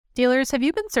Dealers, have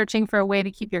you been searching for a way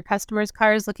to keep your customers'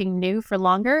 cars looking new for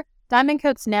longer? Diamond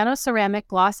Coat's nano ceramic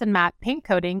gloss and matte paint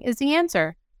coating is the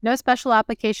answer. No special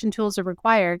application tools are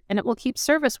required, and it will keep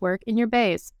service work in your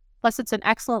bays. Plus, it's an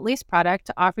excellent lease product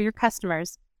to offer your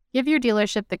customers. Give your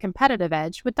dealership the competitive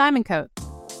edge with Diamond Coat.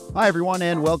 Hi, everyone,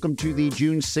 and welcome to the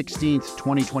June 16th,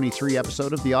 2023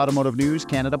 episode of the Automotive News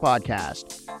Canada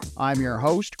podcast. I'm your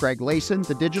host, Greg Layson,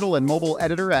 the digital and mobile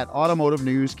editor at Automotive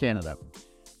News Canada.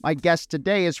 My guest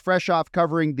today is fresh off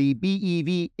covering the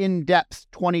BEV In-Depth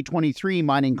 2023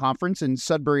 mining conference in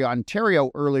Sudbury,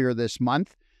 Ontario earlier this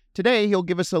month. Today, he'll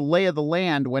give us a lay of the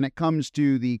land when it comes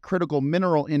to the critical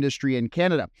mineral industry in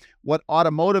Canada, what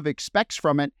Automotive expects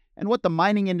from it, and what the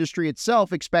mining industry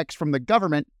itself expects from the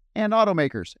government and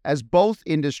automakers, as both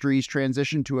industries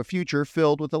transition to a future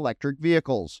filled with electric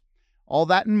vehicles. All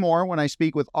that and more when I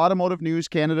speak with Automotive News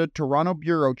Canada Toronto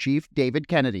Bureau Chief David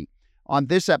Kennedy on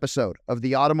this episode of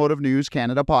the Automotive News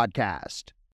Canada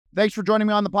podcast. Thanks for joining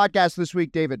me on the podcast this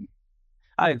week, David.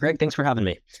 Hi, Greg. Thanks for having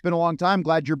me. It's been a long time.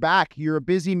 Glad you're back. You're a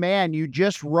busy man. You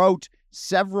just wrote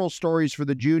several stories for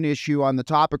the June issue on the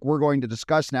topic we're going to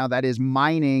discuss now, that is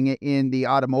mining in the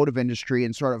automotive industry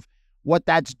and sort of what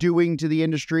that's doing to the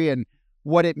industry and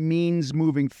what it means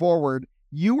moving forward.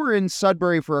 You were in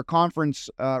Sudbury for a conference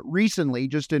recently,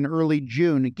 just in early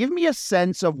June. Give me a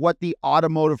sense of what the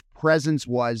automotive presence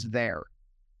was there.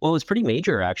 Well, it was pretty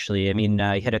major, actually. I mean,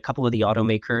 you had a couple of the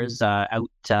automakers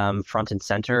out front and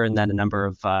center, and then a number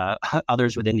of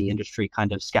others within the industry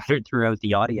kind of scattered throughout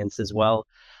the audience as well.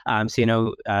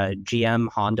 GM,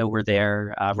 Honda were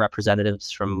there,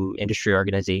 representatives from industry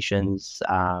organizations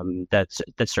that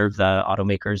serve the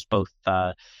automakers, both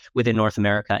within North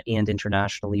America and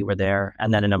internationally were there.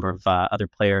 And then a number of other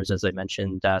players, as I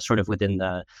mentioned, sort of within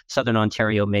the Southern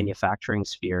Ontario manufacturing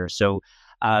sphere. So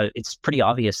it's pretty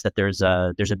obvious that there's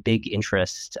a big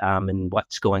interest in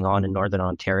what's going on in Northern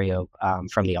Ontario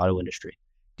from the auto industry.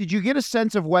 Did you get a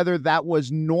sense of whether that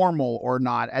was normal or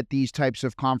not at these types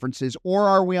of conferences, or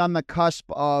are we on the cusp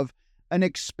of an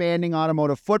expanding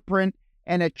automotive footprint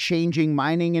and a changing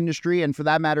mining industry, and for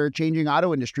that matter, a changing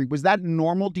auto industry? Was that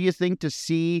normal, do you think, to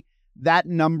see that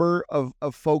number of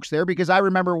folks there? Because I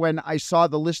remember when I saw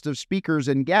the list of speakers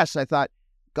and guests, I thought,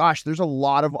 gosh, there's a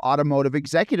lot of automotive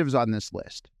executives on this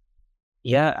list.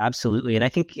 Yeah, absolutely. And I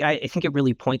think it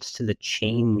really points to the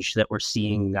change that we're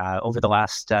seeing over the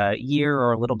last year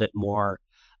or a little bit more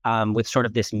with sort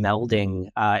of this melding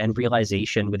and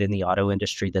realization within the auto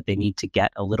industry that they need to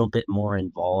get a little bit more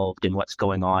involved in what's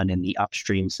going on in the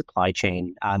upstream supply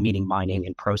chain, meaning mining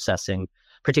and processing,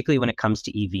 particularly when it comes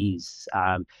to EVs.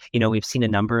 We've seen a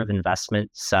number of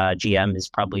investments. GM is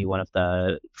probably one of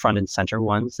the front and center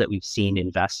ones that we've seen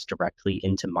invest directly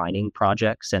into mining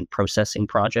projects and processing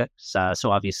projects.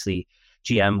 So obviously,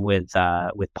 GM with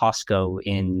POSCO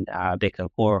in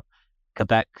Bécancour,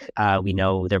 Quebec, we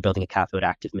know they're building a cathode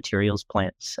active materials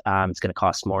plant. It's going to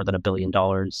cost more than $1 billion,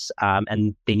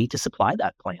 and they need to supply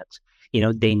that plant.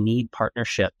 They need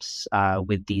partnerships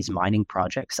with these mining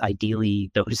projects, ideally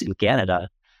those in Canada,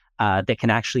 that can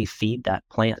actually feed that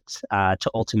plant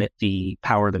to ultimately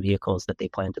power the vehicles that they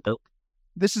plan to build.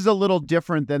 This is a little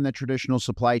different than the traditional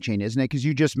supply chain, isn't it? Because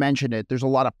you just mentioned it. There's a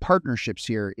lot of partnerships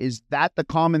here. Is that the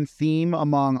common theme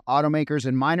among automakers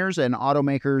and miners, and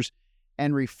automakers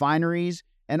and refineries,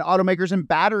 and automakers and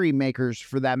battery makers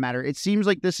for that matter? It seems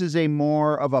like this is a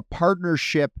more of a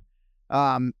partnership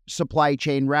supply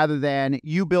chain rather than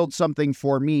you build something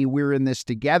for me, we're in this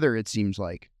together, it seems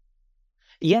like.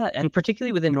 Yeah, and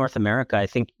particularly within North America, I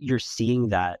think you're seeing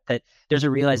that there's a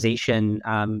realization,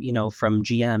 from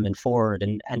GM and Ford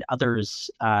and others,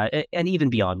 and even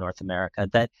beyond North America,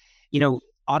 that,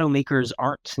 automakers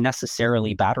aren't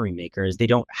necessarily battery makers. They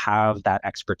don't have that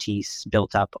expertise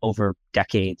built up over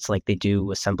decades like they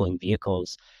do assembling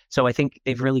vehicles. So I think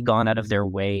they've really gone out of their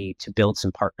way to build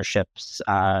some partnerships,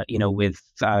 with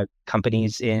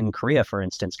companies in Korea, for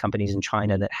instance, companies in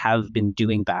China that have been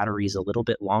doing batteries a little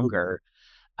bit longer.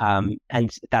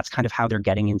 And that's kind of how they're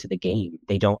getting into the game.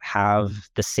 They don't have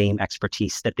the same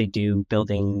expertise that they do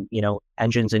building,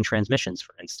 engines and transmissions,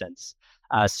 for instance.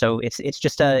 So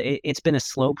it's been a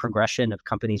slow progression of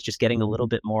companies just getting a little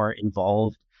bit more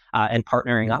involved and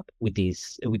partnering up with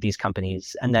these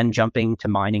companies, and then jumping to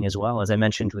mining as well. As I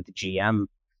mentioned with the GM,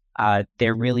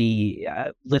 they're really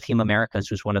Lithium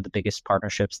Americas was one of the biggest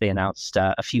partnerships they announced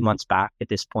a few months back. At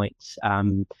this point,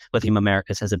 Lithium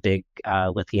Americas has a big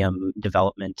lithium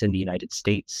development in the United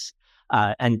States.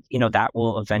 And that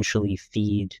will eventually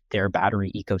feed their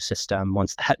battery ecosystem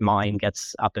once that mine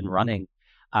gets up and running.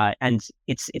 And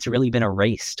it's really been a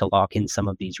race to lock in some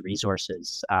of these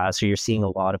resources. So you're seeing a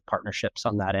lot of partnerships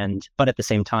on that end. But at the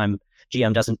same time,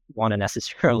 GM doesn't want to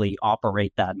necessarily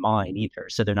operate that mine either.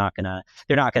 So they're not gonna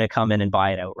come in and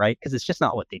buy it outright, because it's just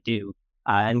not what they do.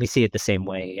 And we see it the same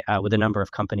way with a number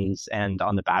of companies. And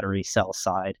on the battery cell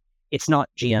side, it's not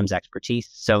GM's expertise.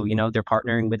 So, they're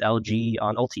partnering with LG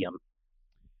on Ultium.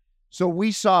 So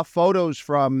we saw photos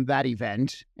from that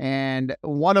event, and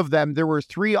one of them, there were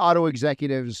 3 auto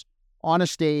executives on a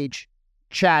stage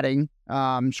chatting,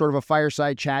 sort of a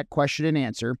fireside chat, question and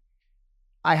answer.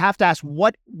 I have to ask,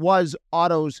 what was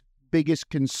Auto's biggest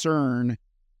concern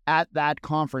at that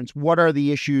conference? What are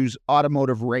the issues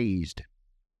Automotive raised?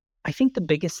 I think the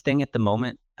biggest thing at the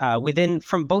moment,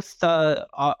 from both the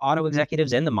auto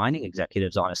executives and the mining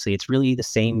executives, honestly, it's really the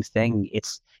same thing.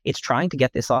 It's trying to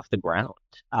get this off the ground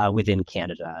within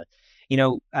Canada.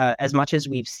 As much as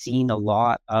we've seen a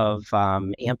lot of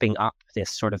amping up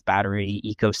this sort of battery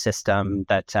ecosystem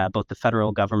that both the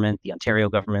federal government, the Ontario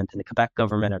government, and the Quebec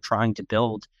government are trying to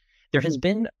build, there has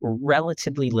been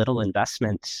relatively little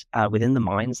investment within the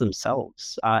mines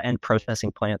themselves and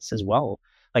processing plants as well.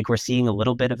 Like, we're seeing a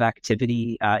little bit of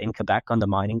activity in Quebec on the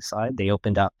mining side. They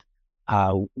opened up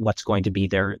what's going to be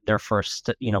their first,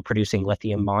 producing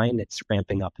lithium mine. It's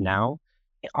ramping up now.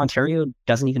 Ontario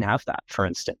doesn't even have that, for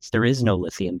instance. There is no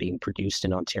lithium being produced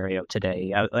in Ontario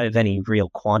today of any real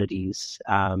quantities.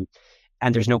 And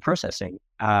there's no processing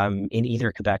in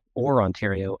either Quebec or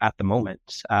Ontario at the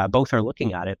moment. Both are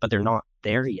looking at it, but they're not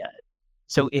there yet.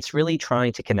 So it's really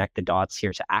trying to connect the dots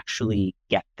here to actually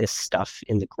get this stuff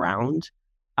in the ground.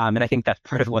 And I think that's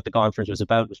part of what the conference was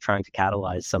about, was trying to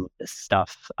catalyze some of this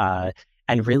stuff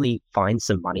and really find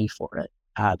some money for it,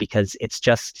 because it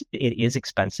is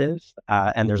expensive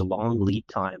and there's long lead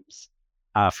times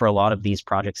for a lot of these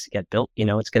projects to get built.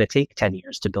 It's going to take 10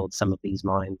 years to build some of these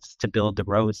mines, to build the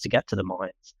roads to get to the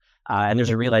mines. And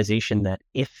there's a realization that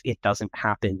if it doesn't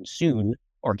happen soon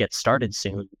or get started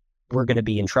soon, we're going to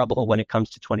be in trouble when it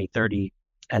comes to 2030.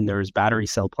 And there's battery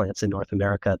cell plants in North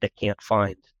America that can't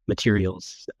find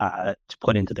materials to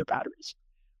put into their batteries.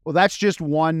 Well, that's just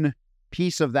one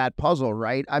piece of that puzzle,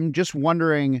 right? I'm just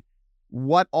wondering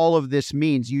what all of this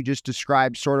means. You just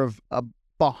described sort of a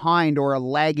behind or a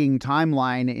lagging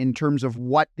timeline in terms of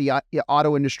what the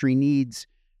auto industry needs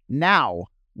now.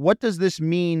 What does this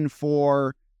mean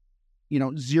for,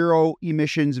 zero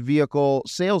emissions vehicle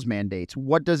sales mandates?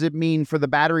 What does it mean for the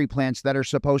battery plants that are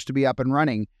supposed to be up and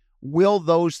running? Will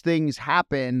those things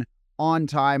happen on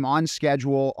time, on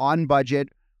schedule, on budget?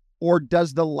 Or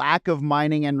does the lack of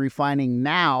mining and refining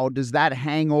now, does that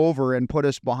hang over and put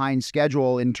us behind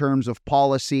schedule in terms of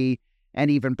policy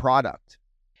and even product?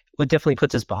 Well, it definitely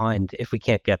puts us behind if we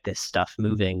can't get this stuff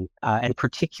moving, and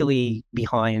particularly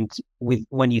behind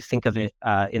when you think of it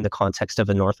in the context of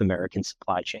a North American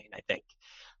supply chain. I think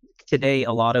today,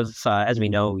 a lot of, as we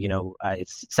know,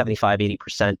 it's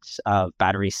 75-80% of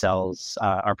battery cells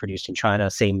are produced in China,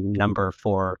 same number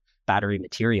for battery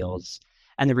materials.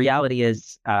 And the reality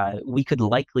is we could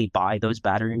likely buy those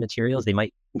battery materials. They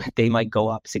might go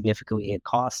up significantly in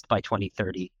cost by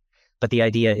 2030. But the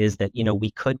idea is that, we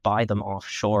could buy them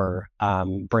offshore,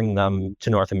 bring them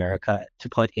to North America to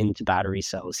put into battery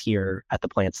cells here at the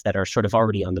plants that are sort of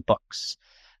already on the books.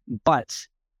 But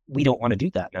we don't want to do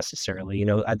that necessarily.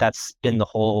 That's been the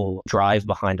whole drive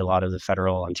behind a lot of the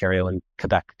federal, Ontario, and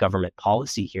Quebec government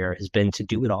policy here, has been to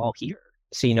do it all here.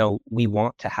 So, we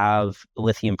want to have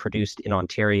lithium produced in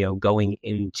Ontario going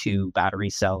into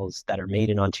battery cells that are made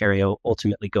in Ontario,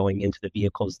 ultimately going into the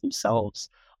vehicles themselves,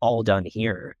 all done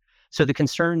here. So the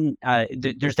concern,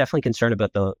 there's definitely concern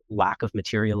about the lack of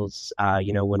materials,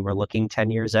 when we're looking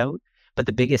 10 years out. But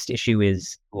the biggest issue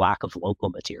is lack of local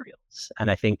materials. And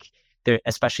I think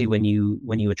especially when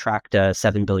you attract a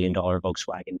 $7 billion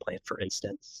Volkswagen plant, for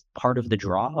instance, part of the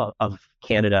draw of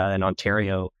Canada and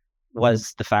Ontario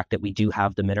was the fact that we do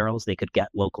have the minerals. They could get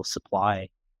local supply.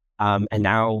 And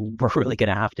now we're really going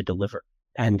to have to deliver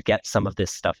and get some of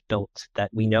this stuff built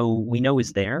that we know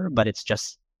is there, but it's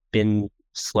just been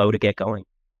slow to get going.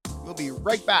 We'll be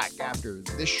right back after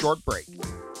this short break.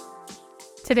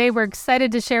 Today, we're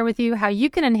excited to share with you how you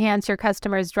can enhance your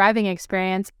customers' driving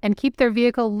experience and keep their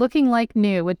vehicle looking like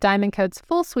new with Diamond Coat's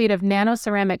full suite of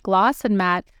nano-ceramic gloss and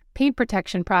matte paint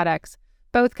protection products.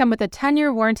 Both come with a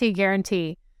 10-year warranty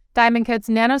guarantee. Diamond Coat's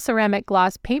nano-ceramic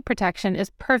gloss paint protection is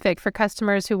perfect for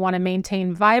customers who want to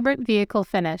maintain vibrant vehicle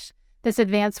finish. This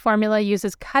advanced formula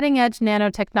uses cutting-edge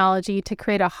nanotechnology to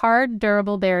create a hard,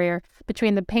 durable barrier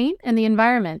between the paint and the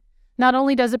environment. Not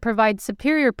only does it provide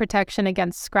superior protection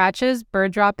against scratches,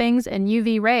 bird droppings, and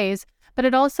UV rays, but but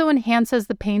it also enhances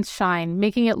the paint's shine,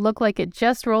 making it look like it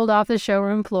just rolled off the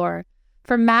showroom floor.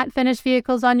 For matte finish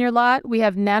vehicles on your lot, we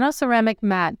have nano-ceramic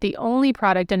matte, the only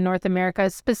product in North America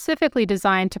specifically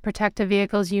designed to protect a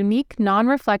vehicle's unique,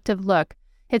 non-reflective look.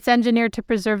 It's engineered to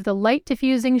preserve the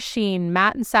light-diffusing sheen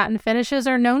matte and satin finishes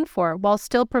are known for, while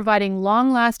still providing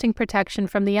long-lasting protection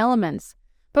from the elements.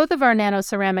 Both of our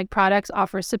nano-ceramic products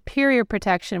offer superior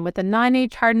protection with a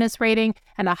 9H hardness rating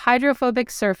and a hydrophobic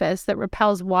surface that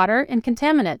repels water and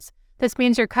contaminants. This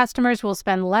means your customers will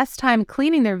spend less time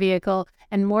cleaning their vehicle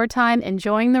and more time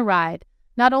enjoying the ride.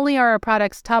 Not only are our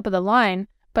products top of the line,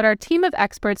 but our team of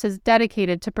experts is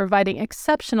dedicated to providing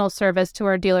exceptional service to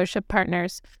our dealership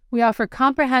partners. We offer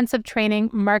comprehensive training,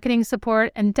 marketing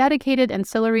support, and dedicated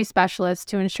ancillary specialists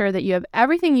to ensure that you have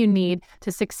everything you need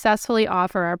to successfully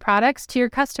offer our products to your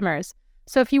customers.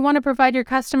 So if you want to provide your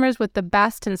customers with the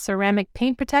best in ceramic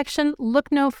paint protection,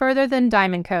 look no further than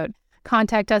Diamond Coat.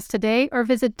 Contact us today or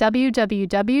visit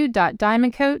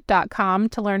www.diamondcoat.com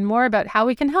to learn more about how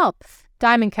we can help.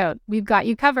 Diamond Coat, we've got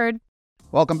you covered.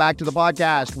 Welcome back to the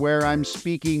podcast, where I'm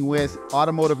speaking with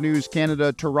Automotive News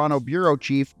Canada Toronto Bureau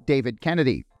Chief David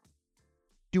Kennedy.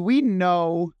 Do we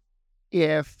know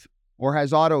if, or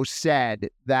has Auto said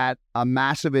that a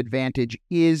massive advantage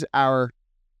is our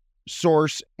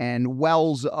source and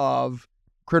wells of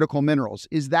critical minerals?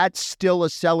 Is that still a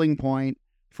selling point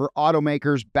for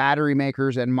automakers, battery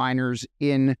makers, and miners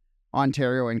in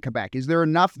Ontario and Quebec? Is there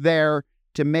enough there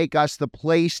to make us the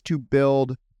place to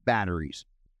build batteries?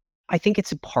 I think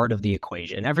it's a part of the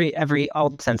equation. All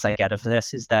the sense I get of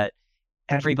this is that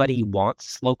everybody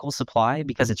wants local supply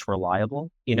because it's reliable.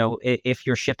 You know, if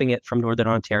you're shipping it from Northern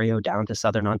Ontario down to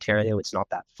Southern Ontario, it's not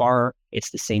that far. It's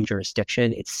the same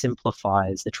jurisdiction. It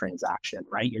simplifies the transaction,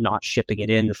 right? You're not shipping it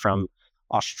in from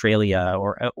Australia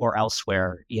or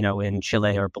elsewhere, you know, in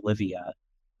Chile or Bolivia,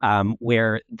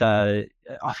 where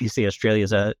obviously Australia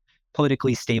is a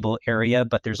politically stable area,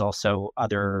 but there's also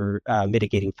other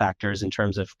mitigating factors in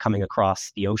terms of coming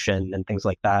across the ocean and things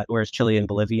like that. Whereas Chile and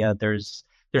Bolivia, there's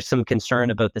some concern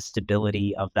about the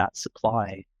stability of that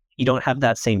supply. You don't have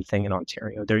that same thing in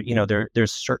Ontario.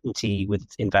 There's certainty with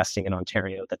investing in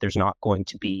Ontario that there's not going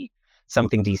to be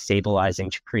something destabilizing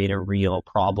to create a real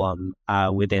problem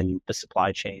within the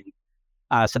supply chain.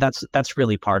 So that's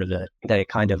really part of it, that it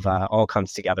kind of all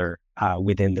comes together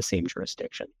within the same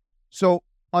jurisdiction. So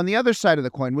on the other side of the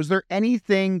coin, was there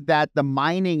anything that the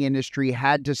mining industry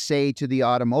had to say to the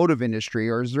automotive industry,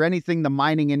 or is there anything the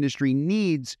mining industry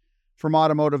needs from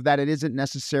automotive that it isn't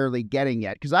necessarily getting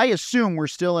yet? Because I assume we're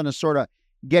still in a sort of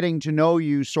getting to know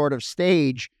you sort of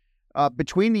stage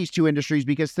between these two industries,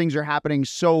 because things are happening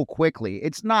so quickly.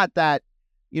 It's not that,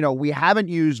 you know, we haven't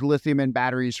used lithium in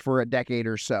batteries for a decade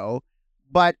or so,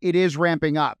 but it is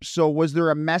ramping up. So was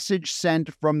there a message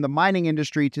sent from the mining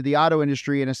industry to the auto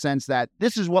industry in a sense that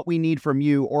this is what we need from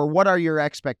you, or what are your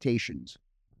expectations?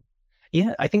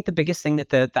 Yeah, I think the biggest thing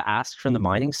that the ask from the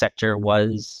mining sector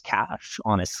was cash,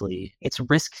 honestly. It's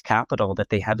risk capital that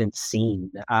they haven't seen.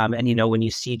 And, you know, when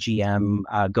you see GM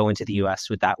go into the US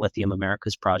with that Lithium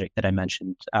Americas project that I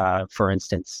mentioned, for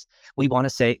instance, we want to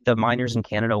say the miners in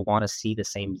Canada want to see the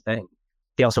same thing.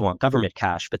 They also want government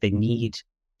cash, but they need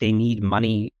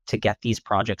money to get these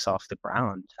projects off the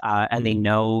ground. And they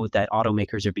know that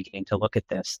automakers are beginning to look at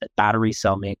this, that battery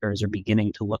cell makers are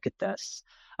beginning to look at this.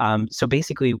 So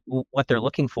basically, what they're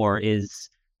looking for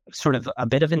is sort of a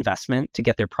bit of investment to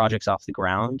get their projects off the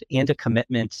ground, and a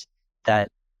commitment that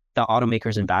the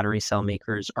automakers and battery cell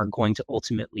makers are going to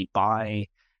ultimately buy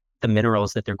the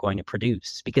minerals that they're going to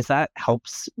produce, because that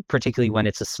helps, particularly when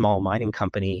it's a small mining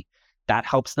company, that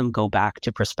helps them go back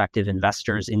to prospective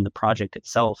investors in the project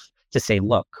itself to say,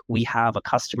 look, we have a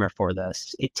customer for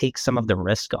this. It takes some of the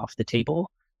risk off the table.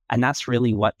 And that's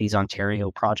really what these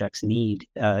Ontario projects need,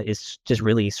 is just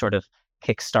really sort of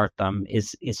kickstart them,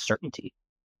 is certainty.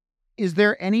 Is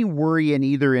there any worry in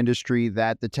either industry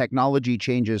that the technology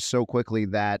changes so quickly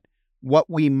that what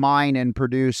we mine and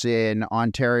produce in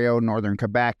Ontario, Northern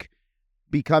Quebec,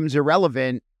 becomes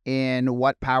irrelevant in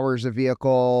what powers a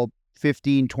vehicle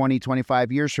 15, 20,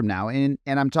 25 years from now? And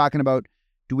I'm talking about,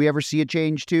 do we ever see a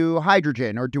change to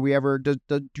hydrogen, or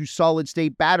do solid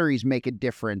state batteries make a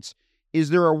difference? Is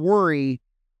there a worry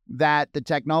that the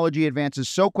technology advances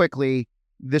so quickly,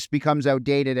 this becomes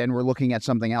outdated and we're looking at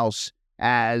something else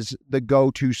as the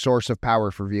go-to source of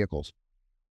power for vehicles?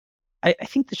 I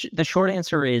think the short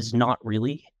answer is not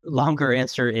really. Longer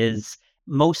answer is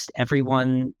most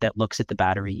everyone that looks at the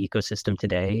battery ecosystem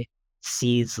today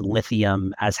sees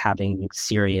lithium as having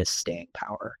serious staying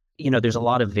power. You know, there's a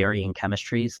lot of varying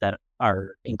chemistries that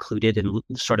are included in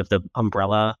sort of the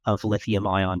umbrella of lithium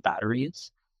ion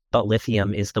batteries. but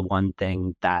lithium is the one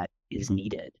thing that is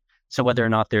needed. So whether or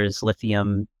not there's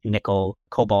lithium, nickel,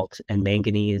 cobalt, and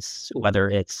manganese, whether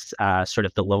it's sort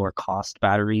of the lower cost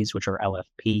batteries, which are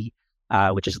LFP,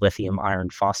 which is lithium iron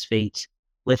phosphate,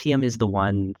 lithium is the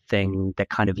one thing that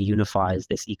kind of unifies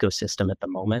this ecosystem at the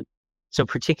moment. So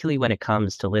particularly when it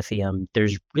comes to lithium,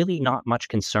 there's really not much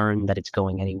concern that it's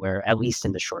going anywhere, at least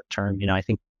in the short term. I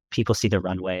think people see the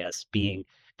runway as being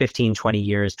 15, 20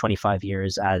 years, 25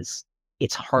 years, as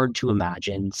it's hard to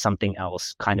imagine something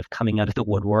else kind of coming out of the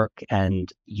woodwork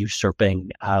and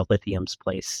usurping lithium's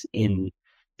place in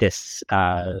this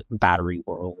battery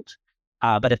world.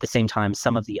 But at the same time,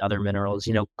 some of the other minerals,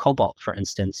 cobalt, for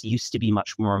instance, used to be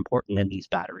much more important in these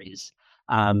batteries.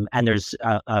 And there's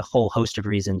a whole host of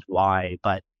reasons why,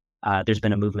 but there's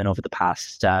been a movement over the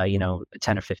past, 10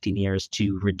 or 15 years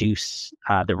to reduce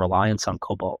the reliance on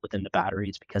cobalt within the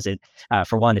batteries because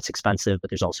for one, it's expensive, but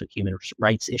there's also human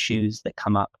rights issues that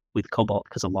come up with cobalt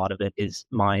because a lot of it is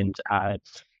mined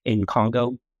in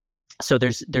Congo. So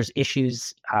there's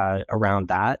issues around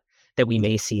that we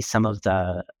may see some of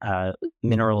the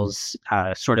minerals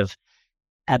sort of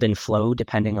ebb and flow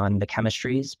depending on the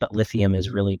chemistries, but lithium is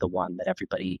really the one that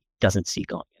everybody doesn't see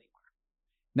going anywhere.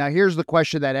 Now, here's the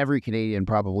question that every Canadian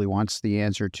probably wants the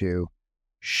answer to.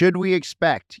 Should we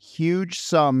expect huge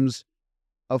sums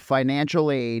of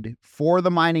financial aid for the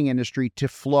mining industry to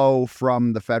flow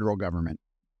from the federal government?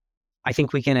 I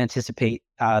think we can anticipate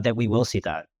that we will see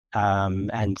that.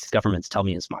 And governments tell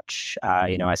me as much.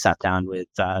 I sat down with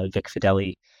Vic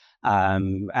Fideli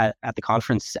at the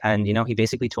conference, and, he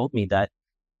basically told me that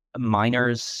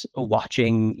miners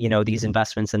watching, these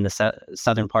investments in the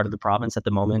southern part of the province at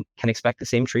the moment can expect the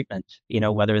same treatment,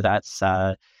 whether that's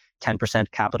 10%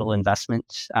 capital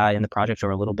investment in the project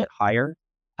or a little bit higher.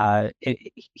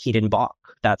 He didn't balk.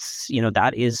 That's,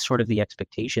 that is sort of the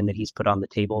expectation that he's put on the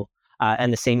table.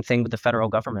 And the same thing with the federal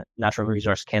government. Natural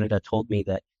Resource Canada told me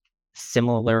that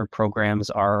similar programs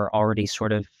are already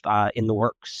sort of in the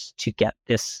works to get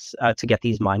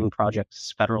these mining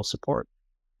projects federal support.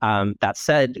 That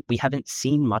said, we haven't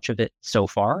seen much of it so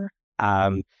far,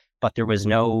 but there was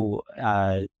no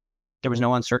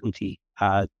uncertainty.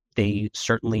 They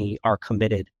certainly are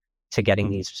committed to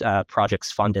getting these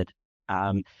projects funded.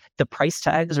 The price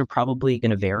tags are probably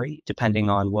going to vary depending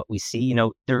on what we see.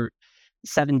 They're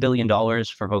 $7 billion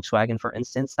for Volkswagen, for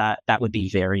instance. That would be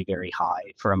very, very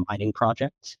high for a mining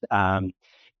project.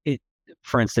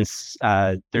 For instance,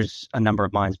 there's a number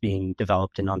of mines being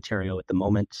developed in Ontario at the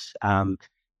moment.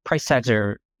 Price tags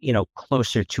are,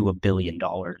 closer to $1 billion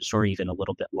or even a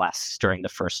little bit less during the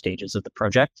first stages of the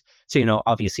project. So,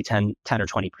 obviously 10 or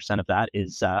 20% of that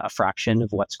is a fraction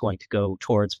of what's going to go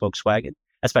towards Volkswagen,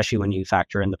 especially when you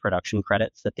factor in the production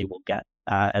credits that they will get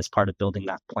as part of building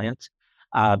that plant.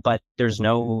 But there's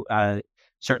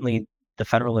certainly the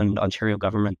federal and Ontario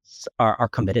governments are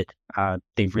committed.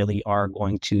 They really are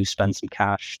going to spend some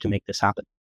cash to make this happen.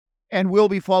 And we'll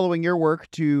be following your work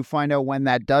to find out when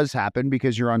that does happen,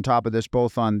 because you're on top of this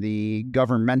both on the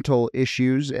governmental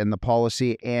issues and the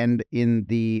policy and in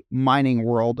the mining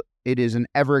world. It is an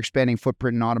ever-expanding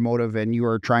footprint in automotive, and you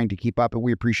are trying to keep up, and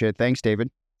we appreciate it. Thanks,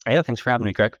 David. Yeah, thanks for having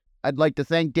me, Greg. I'd like to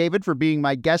thank David for being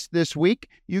my guest this week.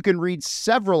 You can read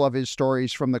several of his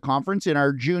stories from the conference in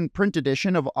our June print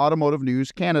edition of Automotive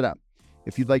News Canada.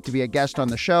 If you'd like to be a guest on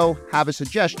the show, have a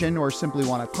suggestion, or simply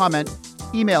want to comment,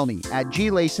 email me at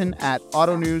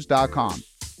glayson@autonews.com.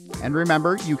 And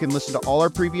remember, you can listen to all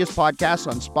our previous podcasts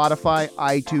on Spotify,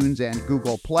 iTunes, and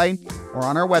Google Play, or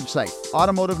on our website,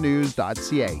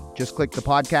 automotivenews.ca. Just click the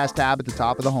podcast tab at the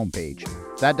top of the homepage.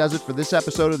 That does it for this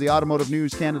episode of the Automotive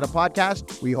News Canada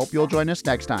podcast. We hope you'll join us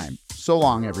next time. So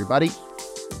long, everybody.